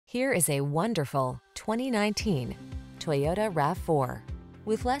Here is a wonderful 2019 Toyota RAV4.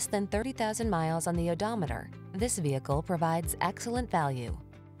 With less than 30,000 miles on the odometer, this vehicle provides excellent value.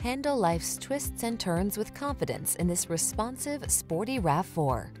 Handle life's twists and turns with confidence in this responsive, sporty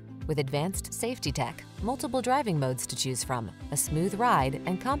RAV4. With advanced safety tech, multiple driving modes to choose from, a smooth ride,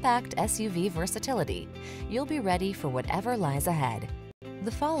 and compact SUV versatility, you'll be ready for whatever lies ahead.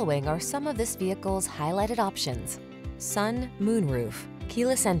 The following are some of this vehicle's highlighted options: sun, moonroof,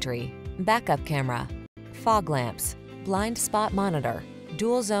 keyless entry, backup camera, fog lamps, blind spot monitor,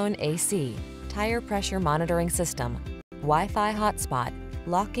 dual zone AC, tire pressure monitoring system, Wi-Fi hotspot,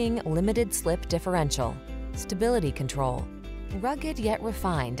 locking limited slip differential, stability control. Rugged yet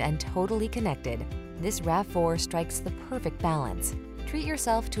refined and totally connected, this RAV4 strikes the perfect balance. Treat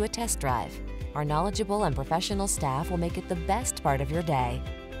yourself to a test drive. Our knowledgeable and professional staff will make it the best part of your day.